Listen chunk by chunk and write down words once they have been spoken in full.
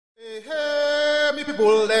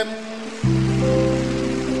People them.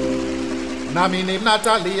 Na mi name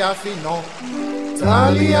Natalia Fino.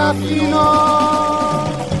 Talia Fino.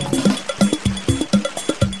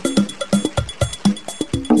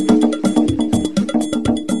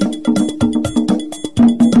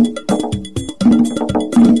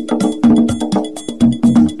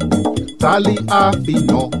 Talia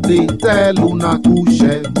Fino. Te tell una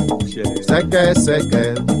couche. Seke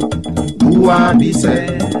seke. Bua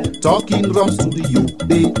bise. Talking drum studio,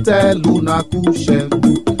 they tell una kushe.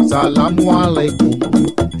 Salamu alaikum,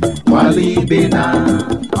 wali bena.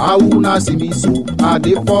 Auna simiso,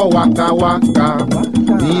 ade for waka waka.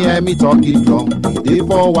 Me and me talking drum, they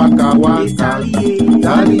for waka waka.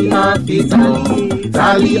 Tali afino,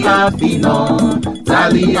 tali afino,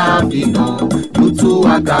 tali afino. Lutu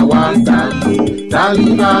waka waka,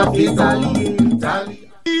 tali afino, tali.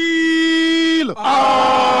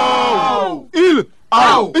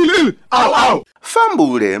 Ow!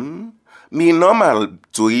 Famboulem, me normal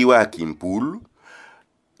tori wa kin pool.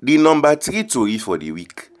 The number 3 tori for the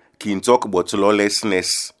week kin talk about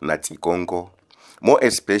lawlessness na Tikonko. More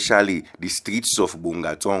especially the streets of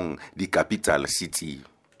Bungatong, the capital city.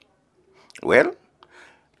 Well,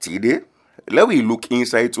 today, let we look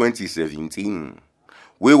inside 2017,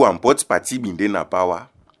 where one pot party been dey na power,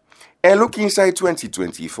 and look inside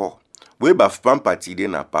 2024, where Bafpan party dey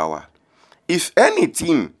na power. If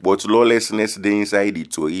anything but lawlessness dey inside the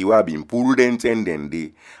tori we been pull den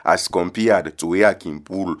day as compared to where kin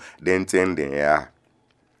pull den ya.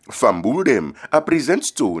 Fambul dem a present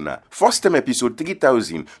to una first time episode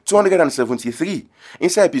 3273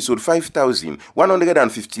 inside episode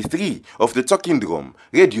 5153 of the Talking Drum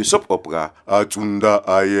radio soap opera Atunda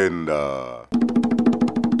Ayenda.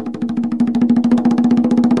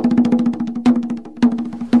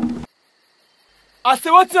 I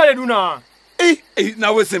say what you do now? Hey,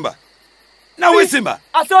 now we Simba.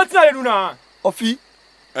 I say what you do now? Ofi,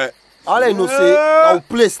 all I know say now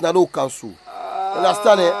place na no cancel.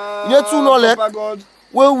 Understand it? You need to know like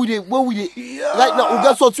where we dey. Right now, we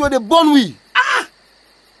get so where they born we.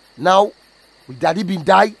 Now, we daddy been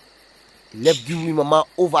die. He left give me mama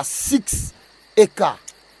over 6 acres.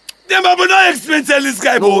 Them but not explain tell this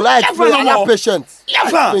guy, No, bro. like explain our patience.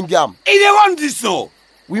 Explain them. He dey want this so.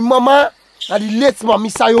 We mama na the late mama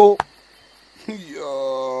Sayo.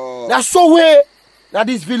 Yo. Na so way na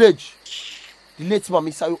this village. The late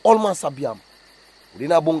mama Sayo all man sabiam. We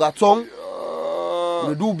na Bungatong.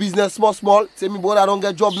 We do business small. Say me brother don't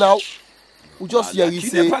get job now. We just hear you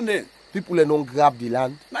say people they don't grab the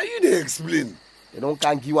land. Now you dey explain. They don't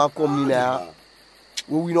can give one company now.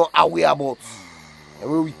 Where we not aware about. And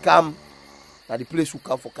when we come, now the place we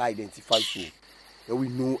come for can identify so. Then we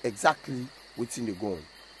know exactly what's in the gun.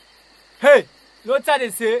 Hey, you know what they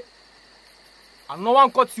say? I'm no one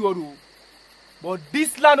cut you all, but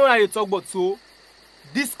this land owner they talk about so,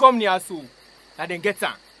 this company also, and then get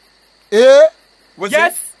am. Eh?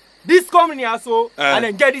 Yes, this company also, and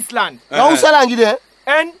then get this land. Now who shall I get there?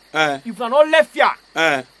 And if you are not left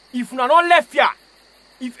here,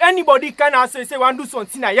 if anybody can say want do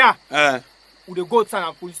something here, we dey go to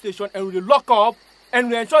a police station and we dey lock up and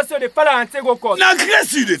we ensure say the fella and take go court. Now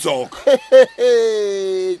Chris you dey talk.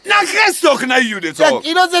 Now Chris talk now you dey talk.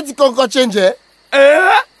 You don't say the conquer change, eh?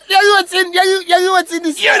 Eh? Yeah, you what's in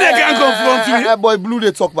this. You dey can confront me. Boy, blue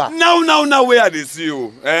they talk back. Now where they see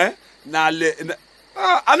you? Eh? Now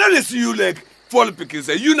I know they see you like fall picking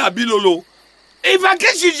say you na bilolo. If I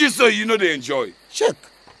catch you just so you know they enjoy. Check.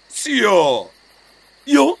 See yo,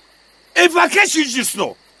 if I catch you just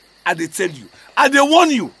now, I dey tell you, I dey warn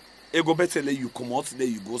you. It go better let you come out there,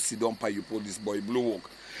 you go sit down by you police boy blue walk.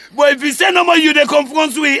 But if you say no more, you dey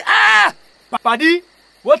confront we. Paddy,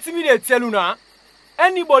 what me they tell you now?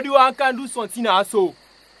 Anybody who can do something also,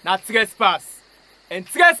 na trespass, and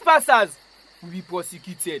trespassers will be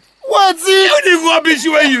prosecuted. What's it? You the rubbish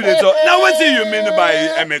where you dey talk. Now what do you mean by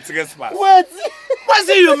a trespass? What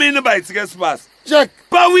do you mean by trespass? Check.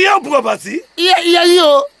 But we have property. Yeah,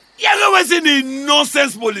 yo. You know what's in the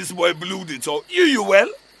nonsense police boy blue dey talk. You well?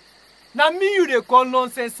 Now me you they call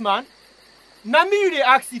nonsense man. Now me you they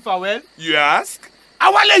ask if I well. You ask? I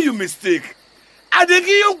will let you mistake. I dey give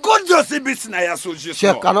you good justice bits na your soldiers.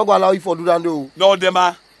 Check, I not go allow you for do that though. No,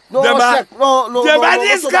 Dema. No, check. No.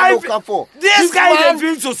 This guy man, dey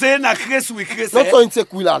feel to say na crazy we crazy. not so in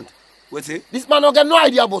take we land. What's it? This man don't get no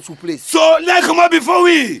idea about to place. So, let come up before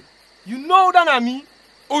we. You know that na me.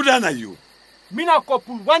 Who than are you? Me na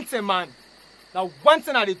couple once a man. Now one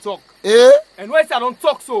thing I dey talk. Eh? And when I don't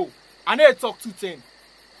talk so, I need to talk 210.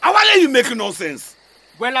 I want let you make nonsense.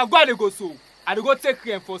 When I go, I dey go so. I dey go take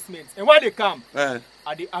reinforcement. And when they come, I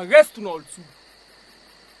dey arrest you all too.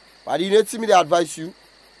 But you need to me, they advise you.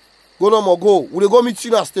 Go no more, go. We go meet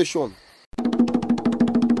you in a station.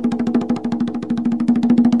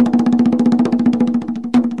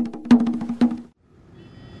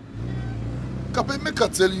 Kape, make I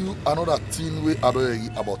tell you another thing we I don't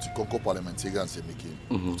hear about the Conco parliamentarians they making.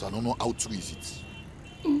 But I don't know how true is it.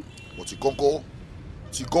 But the Conco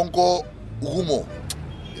rumor,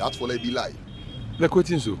 they ask for like be lie. Like what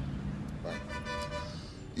so?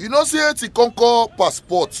 You know, say the Conco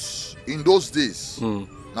passports in those days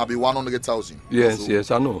now be 100,000. Yes, so, yes,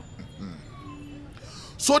 I know.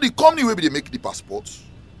 So the company where they make the passports,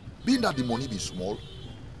 being that the money be small,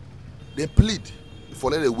 they plead for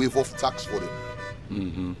let a waive off tax for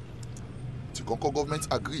them. The Conco government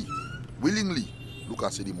agree willingly. Look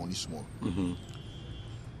and say the money small.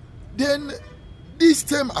 Then this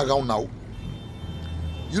time around now,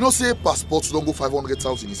 you know, say passports don't go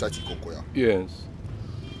 500,000 inside the Conco. Yes.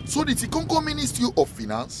 So the Conco Ministry of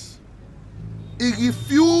Finance, it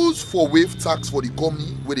refused for waive tax for the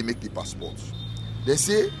company where they make the passports. They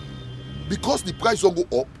say because the price don't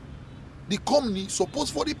go up, the company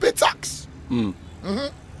supposed for the pay tax. And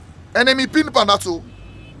then me pin panato,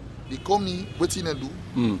 the company waiting and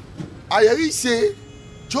do. I already say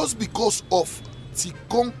just because of the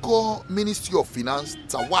Conco Ministry of Finance,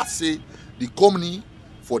 Tawa say the company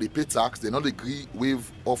for the pay tax, they not agree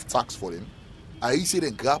waive off tax for them. I say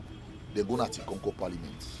then grab, they go to Conco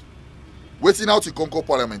Parliament. Waiting out the Conco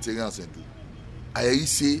parliamentarians and do. I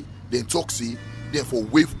say then talk say then for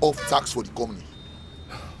waive off tax for the company.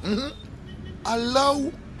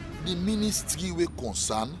 Allow the ministry we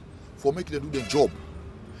concern for making them do their job.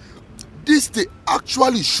 This they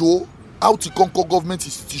actually show how the Conco government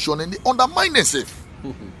institution and they undermine themselves.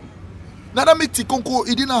 Now that make the Conco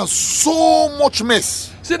it didn't have so much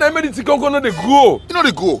mess. See, that made the Conco not they grow. You know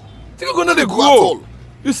they grow. Conco not they grow.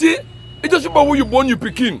 You see, it's just about who you born you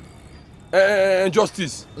picking.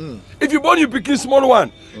 Justice. If you born you picking small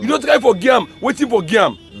one, you don't try for game, waiting for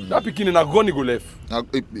game. That picking in a gun go left.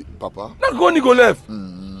 Papa. That gun go left.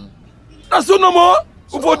 That's so no more.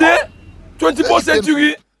 For there, 21st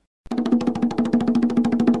century.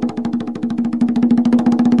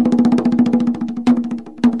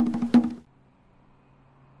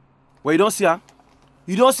 Well, you don't see her.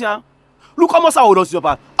 You don't see her. Look how much I don't see your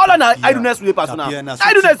part. All I do next with person now.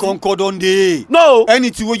 I do next. Concord on day. No.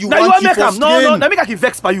 Anything where you now want you keep make for him. No. Now make I keep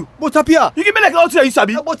vex by you. But Tapia. You give me like out here, you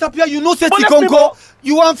sabi. But Tapia, you know say But Concord.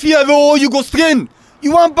 You want fear oh you go strain.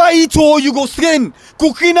 You want buy it oh you go strain.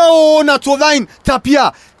 Kukina oh na to line.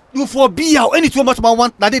 Tapia. You for be how anything much man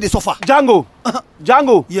want. Now they suffer. Django.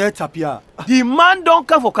 Django. Yeah, Tapia. The man don't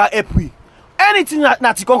come for car every. Anything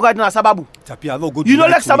na Concord na sababu. Tapia, no go. You don't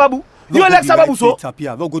like sababu. You don't like sababu so.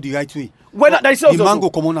 Tapia, no go the right way. When that is the mango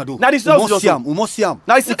come on do. Now this is we must see him.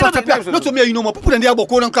 Now it's not to me you know more people than they are go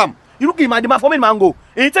come. You look in my demand for me mango.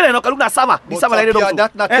 And tell you no look na sava. The sava like that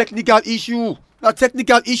that's not technical issue. Not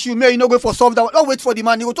technical issue. Me you no go for solve that. Don't wait for the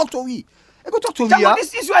man. You go talk to we. You go talk to we.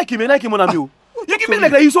 This is why I came on you. You give me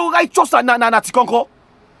like you so righteous na Tikonko.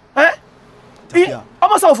 Eh?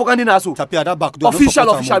 Almost how for Canada so. Tapia that back door.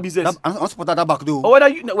 Official business. I'm support that back door. Or whether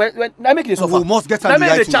you when I make it suffer. We must get on the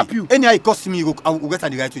right way. Any it cost me you go get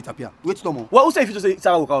on the right way Tapia. Wait no more. What who say if you just say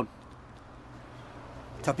Sarah will count?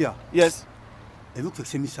 Tapia. Yes. It looks like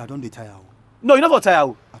say Mr. I don't dey tire. No, you never tire.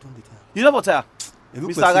 I don't dey tire. You never tire.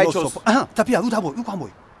 Mr. Righteous. Tapia, look that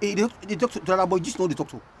boy. The doctor that boy just know the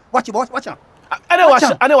doctor. Watch him. I don't watch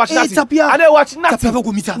that. I don't watch nothing. Tapia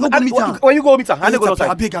go meet her. When you go meet her, I don't go outside.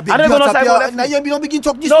 I don't go outside. Now you don't begin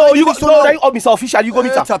talk this. No, you go. No, that is official. You go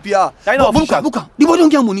meet her. Tapia. Look. The boy don't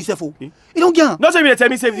get money, self. He don't get. Not say me tell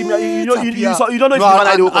me say you don't know if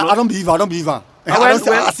I don't believe her.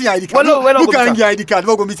 I see ID card. Look at the ID card.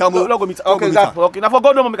 Go meet her. Okay. Now for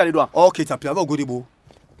God no make I do. Okay, Tapia. Go the boy.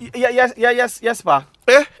 Yes, pa.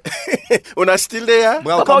 Una still there?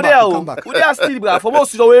 Bro, come back. We are still, bro. For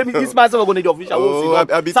most, this man is going to the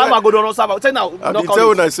official. Some are going on some. Tell now. I tell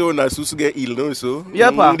una say una susu get ill, no so. Yeah,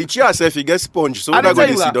 pa. The chair self he get sponge, so una go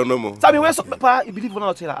dey sit down no more. Tell me where so, pa. You believe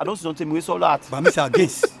not tell. I don't tell me where so lot. But Mr.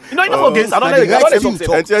 Against. You know against. I don't know.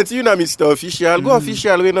 Until you na Mr. Official, go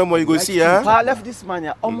official we no more you go see ah. Pa left this man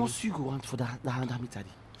here. Almost you go want for that meter.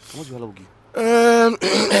 How much you allow give?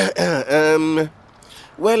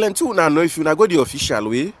 Well, until una know if you na go the official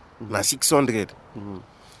way, na 600.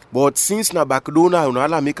 But since na back door now, una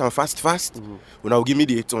all make am fast, una will give me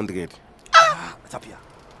the 800. Tapia.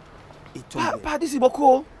 800. Pa, this is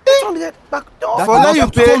beaucoup. 800 back door. For now you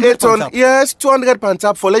pay 800. Yes, 200 per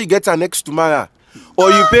tap. For now you get her next tomorrow.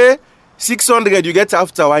 Or you pay 600, you get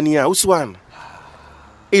after 1 year. Which one?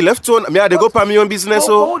 He left on me. I dey go for my own business.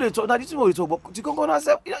 Oh, they talk. Now this is what we talk. But you can go and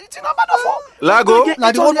say, it's not bad enough. Lago.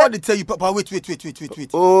 Now the one what they tell you, Papa, wait.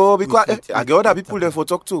 Oh, because I get other people there for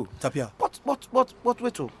talk to. Tapia. But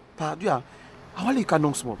wait, Pa, do you? How will you can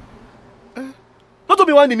know small? Not to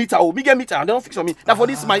be one the meter, me get meter, and they don't fix on me. Now for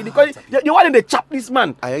this man, because you want to chap this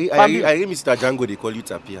man. I hear Mr. Django, they call you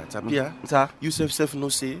Tapia. Tapia, sir. You self no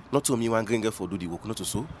say, not to me one green for do the work, not to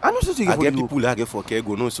so. I know so I get people I get for care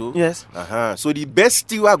go no so. Yes. So the best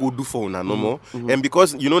thing I go do for una no more. And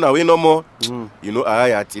because you know now we no more, you know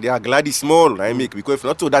today I glad it's small. I make because if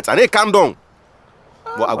not to that, and they calm down.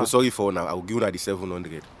 But I go sorry for now. I will give you the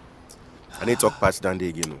 700. And they talk past down there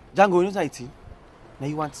again. Django, you know it.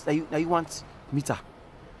 Now you want meter.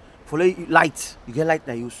 For light, you get light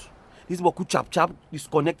na use. This book chap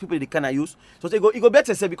disconnect people they can use. So they go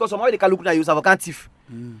better say because somehow they can look na use have can't thief.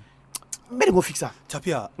 Better go fix her.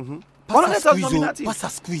 Tapia. Pass a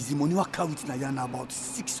squeeze. The money work out with Nayana about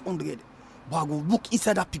 600. But I go look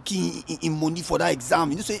inside that picking in money for that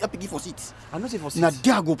exam. You know, say I picking for seats. I know say for seats. Now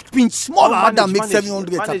there go pinch smaller than make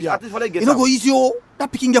 700 Tapia. You know go easy that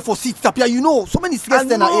picking get for seats Tapia. You know so many stress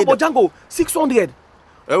then ahead. But Django 600.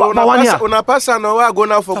 Una pass an hour go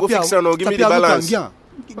now for go fix and give me the balance. You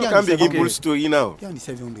can begin bull story now. Yeah,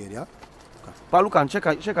 700, yeah. But look and check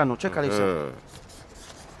Alexa.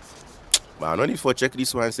 But I no need for check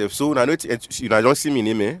this one self. So you don't see me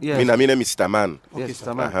name, Yes. Me name Mr. Man. Okay, yes,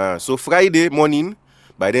 Mr. Man. So Friday morning,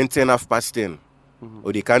 by then 10:10.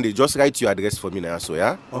 Or they can just write your address for me now, so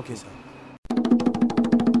yeah? Okay, sir.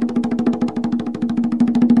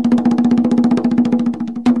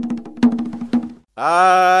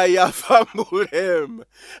 Yeah, fumble him.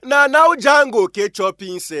 Now Django catch up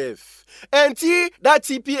himself. And that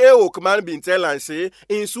TPA Oakman been tell and say,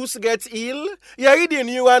 in Sus get ill. You read the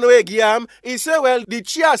new one way Giam. He say, well, the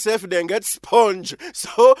chair self then get sponge.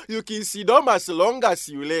 So you can see them as long as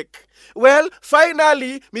you like. Well,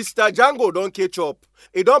 finally, Mr. Django don't catch up.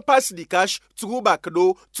 He don't pass the cash through back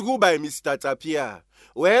door, through by Mr. Tapia.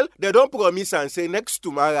 Well, they don't promise and say next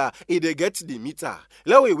tomorrow, they get the meter.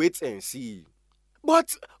 Let we wait and see.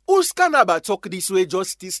 But who's can about talk this way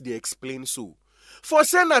justice they explain so? For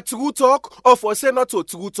say not true talk or for say not to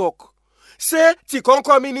true talk? Say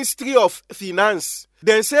Tikonko Ministry of Finance.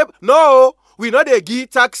 Then say, no, we not dey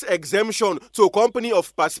give tax exemption to company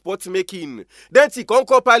of passport making. Then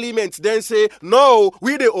Tikonko Parliament then say, no,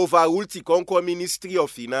 we dey overrule Tikonko Ministry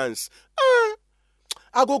of Finance.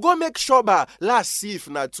 I go make sure last see if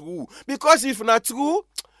not true. Because if not true,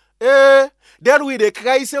 then we dey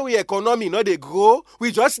cry say we economy no dey grow.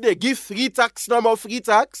 We just dey give free tax, no more free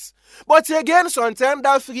tax. But again, sometimes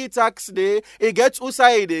that free tax day, it gets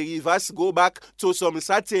usai the reverse go back to some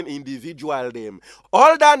certain individual them.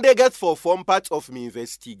 All that they get for form part of my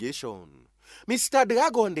investigation. Mr.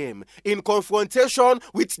 Dragon them in confrontation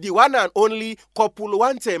with the one and only couple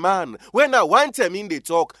want a man. When I want him in the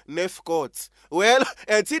talk, nef court. Well,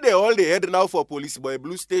 until they all the head now for police boy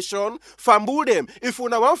blue station, famble them. If you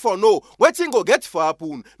want for no, waiting go get for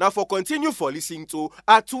happen. Now for continue for listening to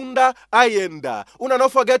Atunda Ayenda. Una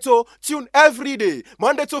not forget to tune every day,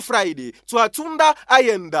 Monday to Friday, to Atunda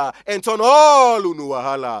Ayenda and turn all unu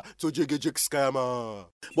wahala to Jigejik Scammer.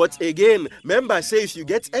 But again, member say if you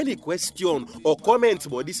get any question or comment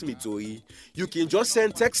about this story, you can just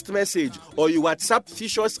send text message or you WhatsApp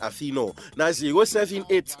Fishers Afino na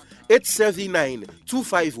 078 879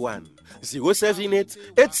 251 078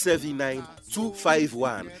 879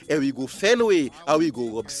 251 and we go Fenway and we go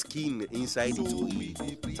rub skin inside the story.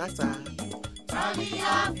 Tata.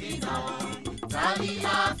 Talia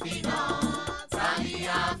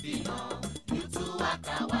Fino, you two